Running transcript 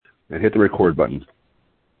and hit the record button.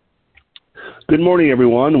 Good morning,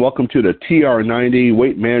 everyone. Welcome to the TR90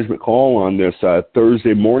 Weight Management Call on this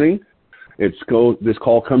Thursday morning. This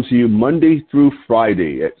call comes to you Monday through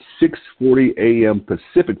Friday at 6:40 a.m.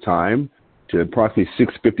 Pacific Time to approximately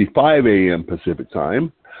 6:55 a.m. Pacific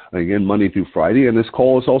Time. Again, Monday through Friday, and this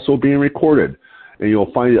call is also being recorded. And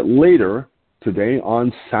you'll find it later today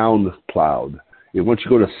on SoundCloud. And once you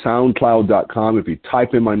go to SoundCloud.com, if you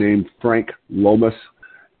type in my name, Frank Lomas,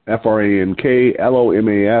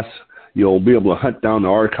 FrankLomas, you'll be able to hunt down the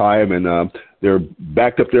archive, and they're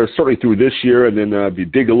backed up there certainly through this year, and then if you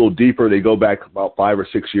dig a little deeper, they go back about 5 or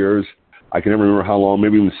 6 years. I can never remember how long,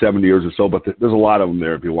 maybe even 70 years or so, but there's a lot of them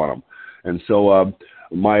there if you want them. And so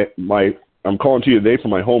I'm calling to you today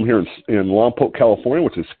from my home here in Lompoc, California,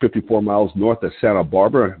 which is 54 miles north of Santa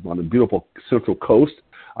Barbara on the beautiful Central Coast.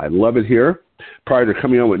 I love it here. Prior to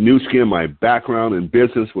coming on with Nu Skin, my background in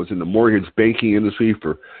business was in the mortgage banking industry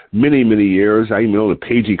for many, many years. I even owned a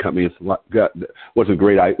paging company. It wasn't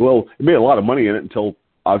great. It made a lot of money in it until,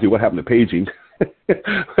 obviously, what happened to paging.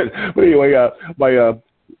 but anyway, my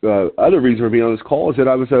other reason for being on this call is that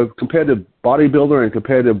I was a competitive bodybuilder and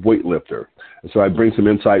competitive weightlifter. And so I bring some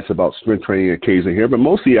insights about strength training occasionally here. But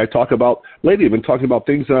mostly I've been talking about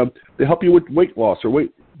things that help you with weight loss or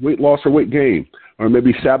weight gain, or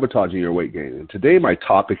maybe sabotaging your weight gain. And today my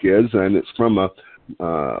topic is, and it's from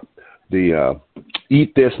the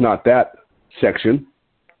Eat This, Not That section,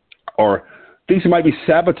 or things you might be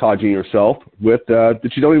sabotaging yourself with that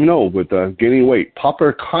you don't even know with gaining weight.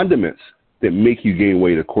 Popular condiments that make you gain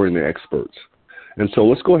weight according to experts. And so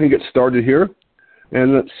let's go ahead and get started here.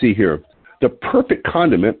 And let's see here. The perfect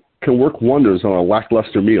condiment can work wonders on a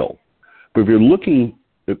lackluster meal. But if you're looking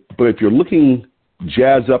to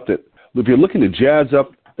jazz up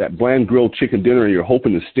that bland grilled chicken dinner and you're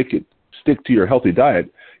hoping to stick to your healthy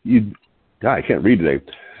diet, I can't read today.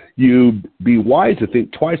 You'd be wise to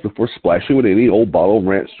think twice before splashing with any old bottle of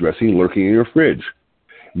ranch dressing lurking in your fridge.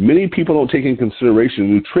 Many people don't take into consideration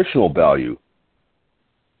the nutritional value.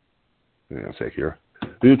 The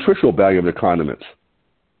nutritional value of their condiments.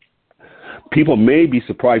 People may be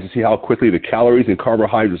surprised to see how quickly the calories and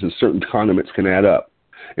carbohydrates in certain condiments can add up.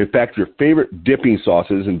 In fact, your favorite dipping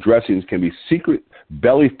sauces and dressings can be secret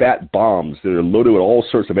belly fat bombs that are loaded with all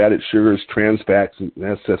sorts of added sugars, trans fats, and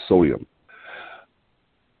excess sodium.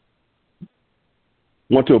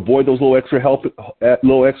 Want to avoid those little extras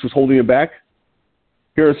holding you back?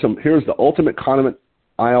 Here's the ultimate condiment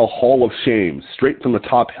aisle hall of shame, straight from the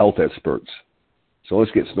top health experts. So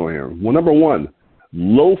let's get started here. Well, number one,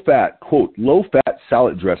 low-fat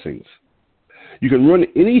salad dressings. You can ruin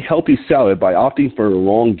any healthy salad by opting for the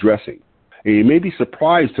wrong dressing. And you may be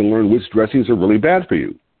surprised to learn which dressings are really bad for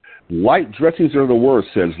you. Light dressings are the worst,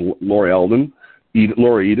 says Laura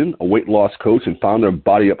Eden, a weight loss coach and founder of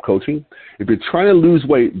Body Up Coaching. If you're trying to lose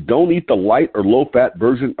weight, don't eat the light or low-fat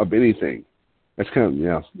version of anything. That's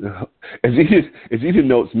As Eden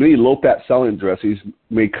notes, many low-fat salad dressings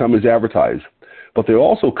may come as advertised, but they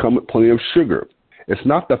also come with plenty of sugar. It's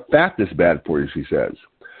not the fat that's bad for you, she says.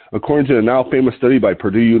 According to a now famous study by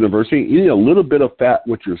Purdue University, eating a little bit of fat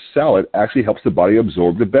with your salad actually helps the body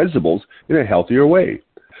absorb the vegetables in a healthier way.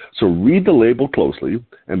 So read the label closely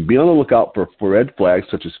and be on the lookout for red flags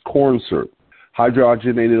such as corn syrup,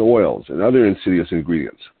 hydrogenated oils, and other insidious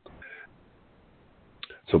ingredients.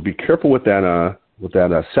 So be careful with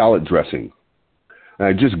that salad dressing. And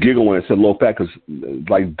I just giggle when I said low fat because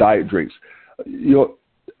like diet drinks. I know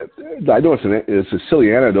it's a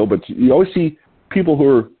silly anecdote, but you always see people who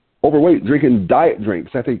are overweight drinking diet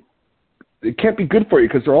drinks. I think it can't be good for you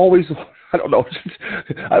because they're always, I don't know.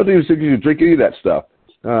 I don't even think you should drink any of that stuff.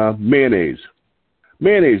 Mayonnaise.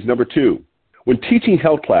 Mayonnaise, number two. When teaching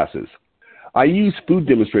health classes, I use food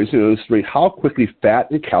demonstrations to illustrate how quickly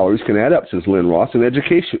fat and calories can add up, says Lynn Ross, an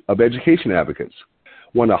education advocates.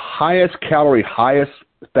 One of the highest calorie, highest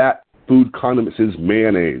fat food condiments is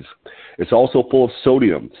mayonnaise. It's also full of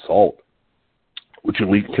sodium, salt, which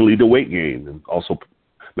can lead to weight gain and also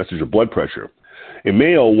messes your blood pressure. In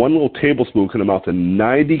mayo, 1 little tablespoon can amount to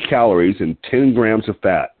 90 calories and 10 grams of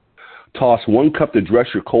fat. Toss 1 cup to dress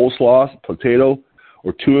your coleslaw, potato,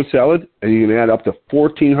 or tuna salad, and you can add up to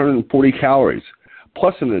 1,440 calories,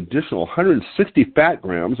 plus an additional 160 fat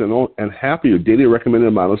grams and half of your daily recommended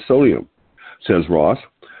amount of sodium, says Ross.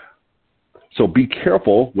 So be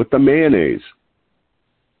careful with the mayonnaise.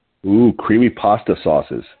 Ooh, creamy pasta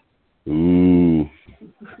sauces. Ooh.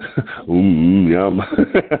 Yum.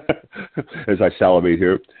 As I salivate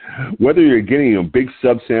here. Whether you're getting a big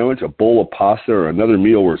sub sandwich, a bowl of pasta, or another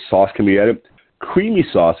meal where sauce can be added, creamy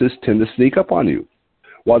sauces tend to sneak up on you.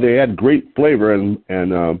 While they add great flavor and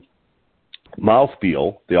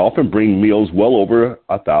Mouthfeel, they often bring meals well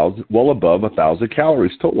above 1,000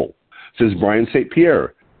 calories total, says Brian St.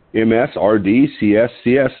 Pierre, MSRD,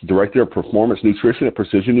 CS, Director of Performance Nutrition at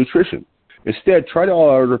Precision Nutrition. Instead, try to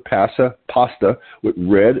order pasta with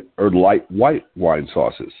red or light white wine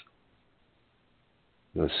sauces.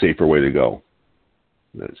 A safer way to go.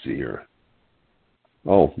 Let's see here.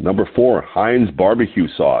 Oh, number 4, Heinz barbecue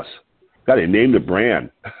sauce. Got to name the brand.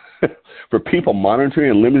 For people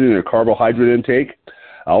monitoring and limiting their carbohydrate intake,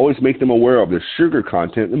 I always make them aware of the sugar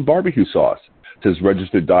content in barbecue sauce, says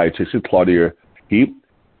registered dietitian Claudia Heap,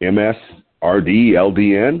 MSRD,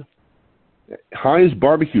 LDN. Heinz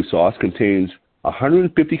barbecue sauce contains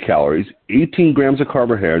 150 calories, 18 grams of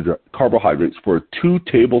carbohydrates for 2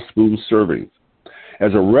 tablespoon servings.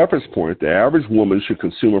 As a reference point, the average woman should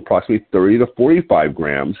consume approximately 30 to 45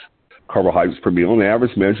 grams carbohydrates per meal, and the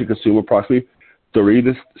average man should consume approximately 30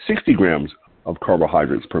 to 60 grams of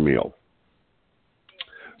carbohydrates per meal.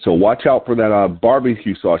 So watch out for that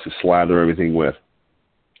barbecue sauce you slather everything with.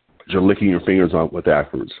 You're licking your fingers on with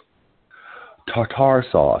afterwards. Tartar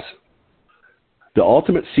sauce. The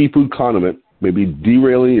ultimate seafood condiment may be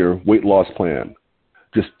derailing your weight loss plan.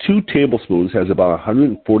 Just 2 tablespoons has about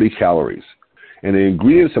 140 calories. And the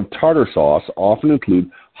ingredients of tartar sauce often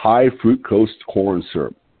include high fructose corn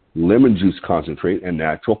syrup, lemon juice concentrate, and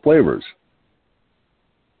natural flavors.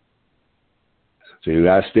 So you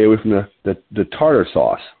got to stay away from the tartar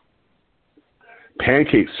sauce.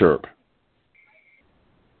 Pancake syrup.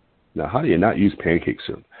 Now, how do you not use pancake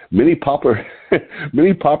syrup? Many popular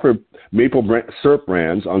maple syrup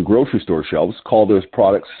brands on grocery store shelves call those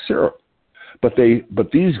products syrup. But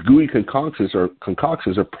these gooey concoctions are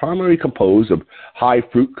primarily composed of high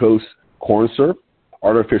fructose corn syrup,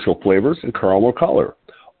 artificial flavors, and caramel color.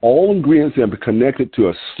 All ingredients have been connected to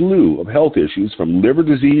a slew of health issues from liver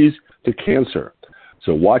disease to cancer.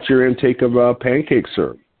 So watch your intake of pancake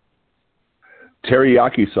syrup.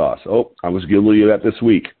 Teriyaki sauce. Oh, I was guilty of that this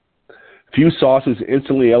week. Few sauces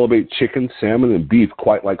instantly elevate chicken, salmon, and beef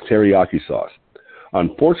quite like teriyaki sauce.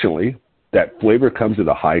 Unfortunately, that flavor comes at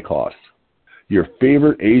a high cost. Your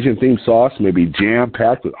favorite Asian-themed sauce may be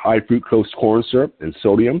jam-packed with high fructose corn syrup and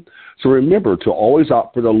sodium, so remember to always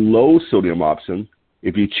opt for the low-sodium option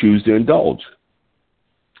if you choose to indulge.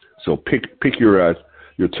 So pick your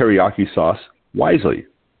teriyaki sauce wisely.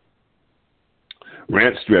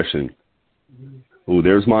 Ranch dressing. Oh,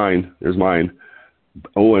 there's mine.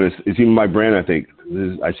 Oh, and it's even my brand, I think.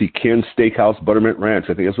 I see Ken's Steakhouse Buttermint Ranch.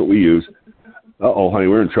 I think that's what we use. Uh-oh, honey,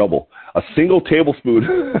 we're in trouble. A single tablespoon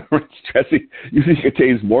ranch dressing usually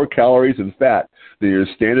contains more calories and fat than your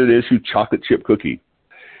standard issue chocolate chip cookie.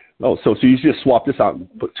 Oh, so you just swap this out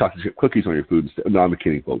and put chocolate chip cookies on your food. No, I'm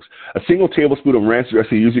kidding, folks. A single tablespoon of ranch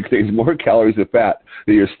dressing usually contains more calories and fat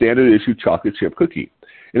than your standard issue chocolate chip cookie.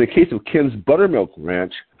 In the case of Ken's Buttermilk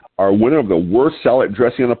Ranch, our winner of the worst salad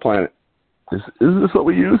dressing on the planet. Is this what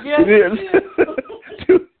we use? Yes, it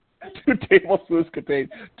is. 2 tablespoons contain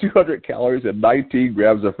 200 calories and 19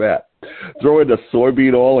 grams of fat. Throw in the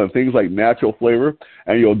soybean oil and things like natural flavor,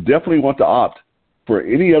 and you'll definitely want to opt for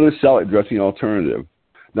any other salad dressing alternative.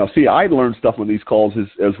 Now, see, I learned stuff on these calls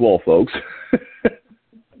as well, folks.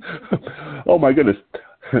 Oh my goodness!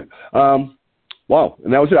 Wow,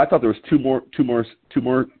 and that was it. I thought there was two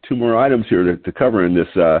more items here to cover in this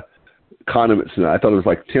condiments. I thought there was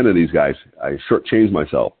like 10 of these guys. I shortchanged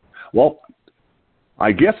myself. Well,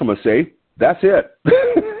 I guess I'm gonna say that's it.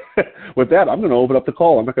 With that, I'm gonna open up the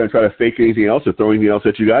call. I'm not gonna try to fake anything else or throw anything else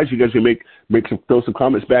at you guys. You guys can throw some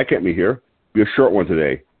comments back at me here. Be a short one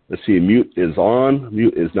today. Let's see. Mute is on.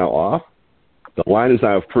 Mute is now off. The line is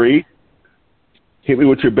now free. Hit me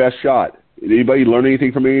with your best shot. Anybody learn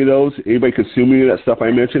anything from any of those? Anybody consume any of that stuff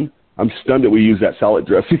I mentioned? I'm stunned that we use that salad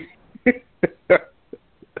dressing.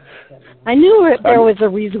 I knew there was a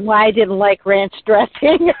reason why I didn't like ranch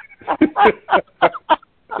dressing.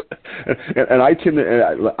 and I tend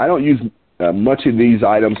to, I don't use much of these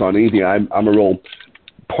items on anything. I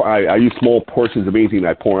use small portions of anything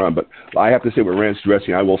I pour on, but I have to say with ranch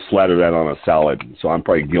dressing, I will slather that on a salad. So I'm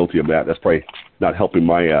probably guilty of that. That's probably not helping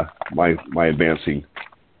my my advancing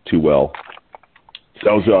too well.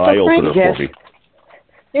 That was an eye-opener for me.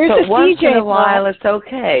 There's once in a while, it's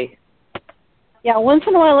okay. Yeah, once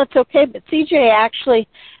in a while it's okay, but CJ actually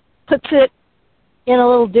puts it in a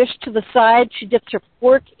little dish to the side. She dips her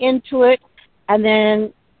fork into it and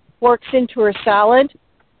then forks into her salad.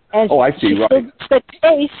 And I see, she right. still gets the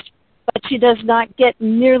taste, but she does not get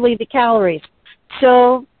nearly the calories.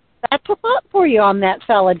 So that's a thought for you on that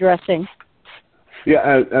salad dressing.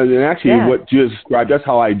 Yeah, and actually what you described, that's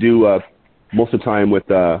how I do most of the time with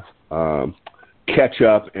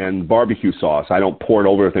ketchup and barbecue sauce. I don't pour it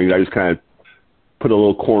over things. I just kind of put a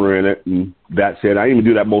little corner in it, and that's it. I even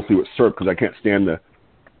do that mostly with syrup because I can't stand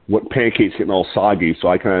what pancakes getting all soggy, so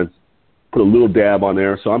I kind of put a little dab on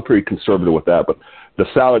there. So I'm pretty conservative with that. But the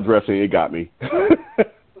salad dressing, it got me.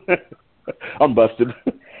 I'm busted.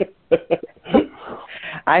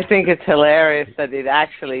 I think it's hilarious that it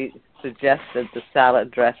actually suggested the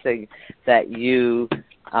salad dressing that you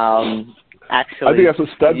actually I think that's what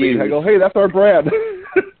stud me. I go, hey, that's our brand.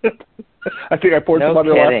 I think I poured some on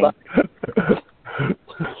there last night.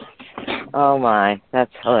 Oh, my.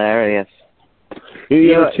 That's hilarious.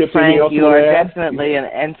 Frank, you are definitely an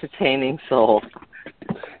entertaining soul.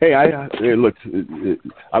 Hey, look,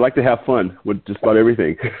 I like to have fun with just about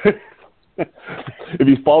everything. If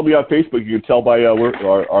you follow me on Facebook, you can tell by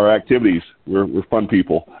our activities. We're fun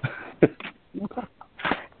people.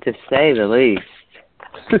 To say the least.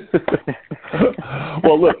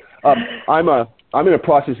 Well, look, I'm in a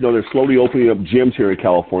process now. They're slowly opening up gyms here in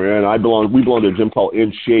California, and we belong to a gym called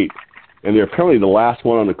In Shape, and they're apparently the last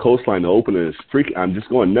one on the coastline to open. And it's freaking. I'm just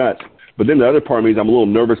going nuts. But then the other part of me is I'm a little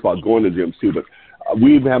nervous about going to gyms too. But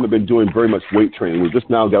we haven't been doing very much weight training. We've just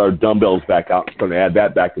now got our dumbbells back out and starting to add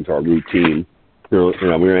that back into our routine. We're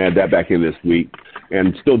going to add that back in this week,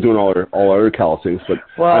 and still doing all our other calisthenics.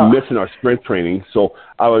 But I'm missing our strength training. So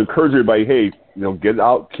I would encourage everybody, hey, get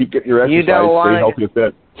out, keep getting your exercise, stay healthy with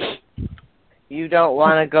that. You don't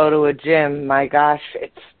want to go to a gym. My gosh,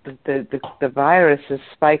 it's the virus is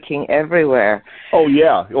spiking everywhere. Oh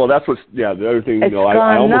yeah, well that's the other thing. It's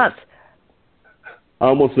gone nuts.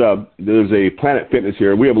 There's a Planet Fitness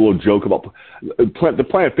here. We have a little joke about the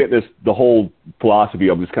Planet Fitness. The whole philosophy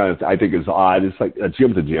of this I think is odd. It's like a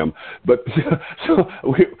gym's a gym, but so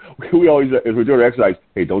we always, as we're doing our exercise,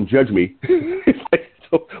 hey, don't judge me. It's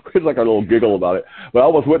like our little giggle about it. But I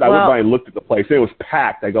went by and looked at the place, and it was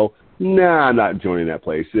packed. I go, nah, I'm not joining that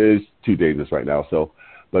place. It's too dangerous right now. So,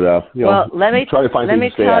 but let me try to find. Let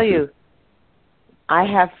me tell you, I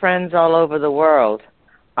have friends all over the world.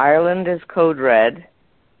 Ireland is code red.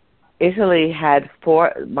 Italy had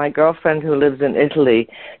my girlfriend who lives in Italy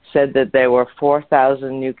said that there were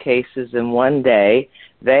 4,000 new cases in one day.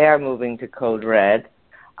 They are moving to code red.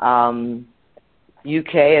 UK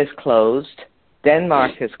is closed.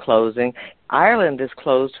 Denmark is closing. Ireland is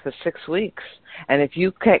closed for 6 weeks. And if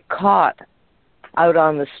you get caught out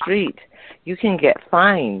on the street, you can get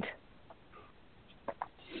fined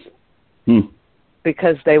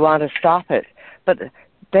because they want to stop it. But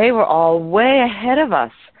they were all way ahead of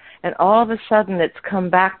us. And all of a sudden, it's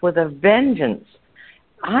come back with a vengeance.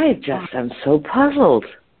 I just am so puzzled.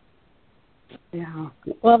 Yeah.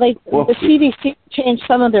 Well, the CDC changed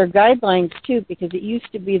some of their guidelines, too, because it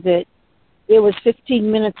used to be that it was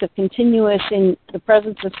 15 minutes of continuous in the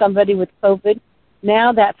presence of somebody with COVID.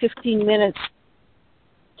 Now that 15 minutes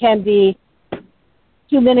can be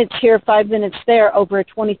 2 minutes here, 5 minutes there over a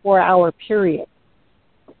 24-hour period.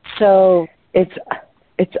 So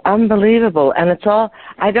it's unbelievable, and it's all.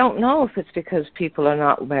 I don't know if it's because people are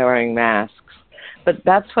not wearing masks, but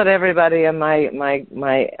that's what everybody in my.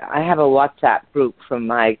 I have a WhatsApp group from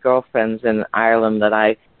my girlfriends in Ireland that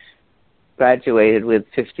I graduated with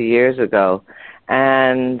 50 years ago,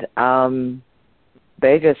 and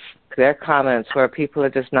their comments where people are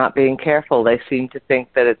just not being careful. They seem to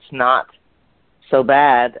think that it's not so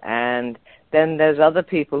bad, and then there's other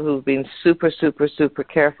people who've been super, super, super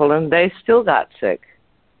careful, and they still got sick.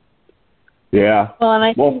 Yeah. Well, and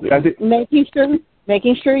I think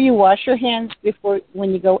making sure you wash your hands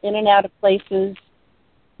when you go in and out of places,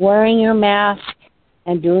 wearing your mask,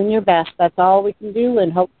 and doing your best. That's all we can do,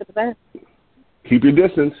 and hope for the best. Keep your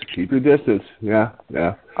distance. Keep your distance. Yeah.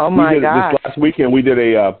 Oh my gosh! This last weekend we did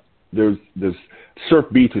there's Surf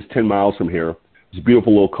Beach is 10 miles from here. It's a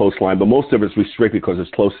beautiful little coastline, but most of it's restricted because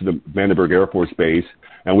it's close to the Vandenberg Air Force Base,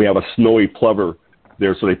 and we have a snowy plover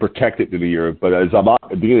there, so they protect it through the year. But at the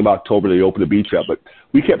beginning of October, they opened the beach up. But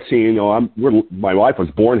we kept seeing, my wife was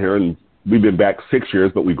born here, and we've been back 6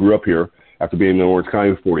 years, but we grew up here after being in Orange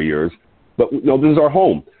County for 40 years. But this is our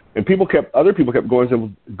home. And other people kept going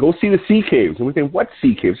and said, go see the sea caves. And we think, what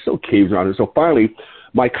sea caves? There's no caves around here. So finally,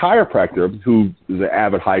 my chiropractor, who is an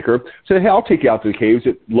avid hiker, said, hey, I'll take you out to the caves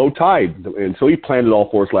at low tide. And so he planned it all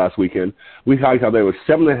for us last weekend. We hiked out there. It was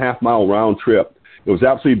a 7.5 mile round trip. It was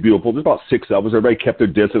absolutely beautiful. There's about 6 of us. Everybody kept their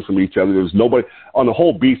distance from each other. There was nobody on the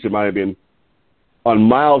whole beach. There might have been, on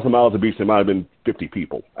miles and miles of beach, there might have been 50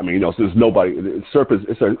 people. I mean, so there's nobody. The surface,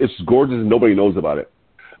 it's gorgeous and nobody knows about it.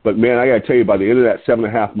 But man, I got to tell you, by the end of that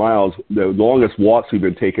 7.5 miles, the longest walks we've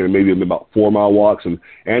been taking, and maybe about 4-mile walks, and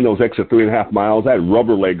those extra 3.5 miles, I had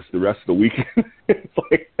rubber legs the rest of the weekend. It's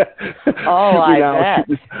like, I bet.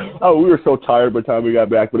 We were so tired by the time we got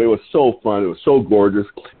back, but it was so fun. It was so gorgeous,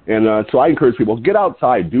 and so I encourage people, get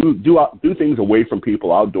outside, do things away from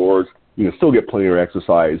people, outdoors. You can still get plenty of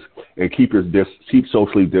exercise and keep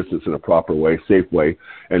socially distanced in a proper way, safe way,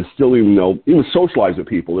 and still even socialize with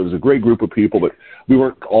people. There was a great group of people, but we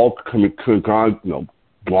weren't all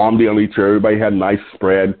glommed on each other. Everybody had a nice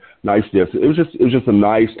spread, nice distance. It was just a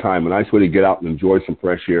nice time, a nice way to get out and enjoy some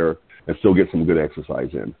fresh air and still get some good exercise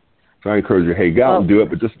in. So I encourage you, hey, get out and do it,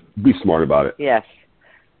 but just be smart about it. Yes.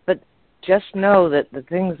 But just know that the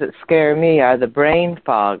things that scare me are the brain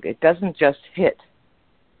fog. It doesn't just hit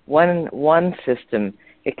one system.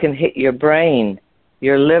 It can hit your brain,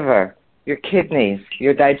 your liver, your kidneys,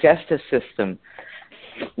 your digestive system,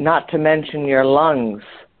 not to mention your lungs.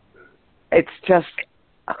 It's just,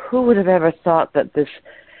 who would have ever thought that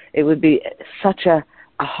it would be such a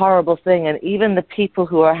horrible thing? And even the people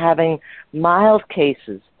who are having mild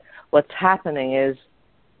cases, what's happening is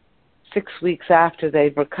 6 weeks after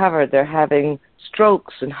they've recovered, they're having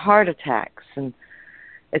strokes and heart attacks. And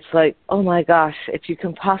it's like, oh my gosh, if you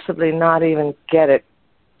can possibly not even get it,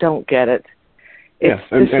 don't get it. This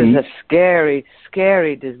is a scary,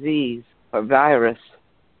 scary disease or virus.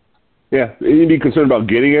 Yeah, you be concerned about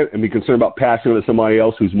getting it and be concerned about passing it to somebody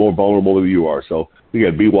else who's more vulnerable than you are. So you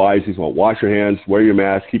got to be wise. You want to wash your hands, wear your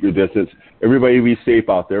mask, keep your distance. Everybody be safe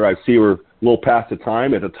out there. I see we're a little past the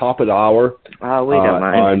time. At the top of the hour, we don't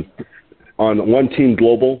mind. On One Team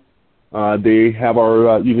Global, they have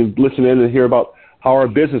you can listen in and hear about how our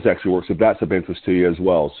business actually works, if that's of interest to you as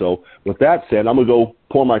well. So with that said, I'm going to go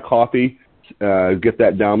pour my coffee, get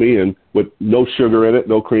that down me, and with no sugar in it,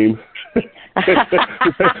 no cream. I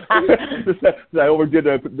overdid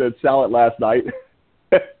the salad last night.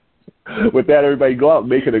 With that, everybody go out and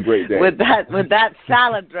make it a great day. With that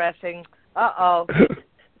salad dressing, uh-oh.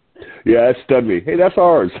 Yeah, that stunned me. Hey, that's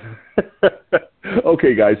ours.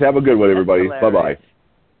 Okay, guys, have a good one, everybody. Bye-bye.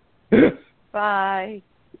 Bye.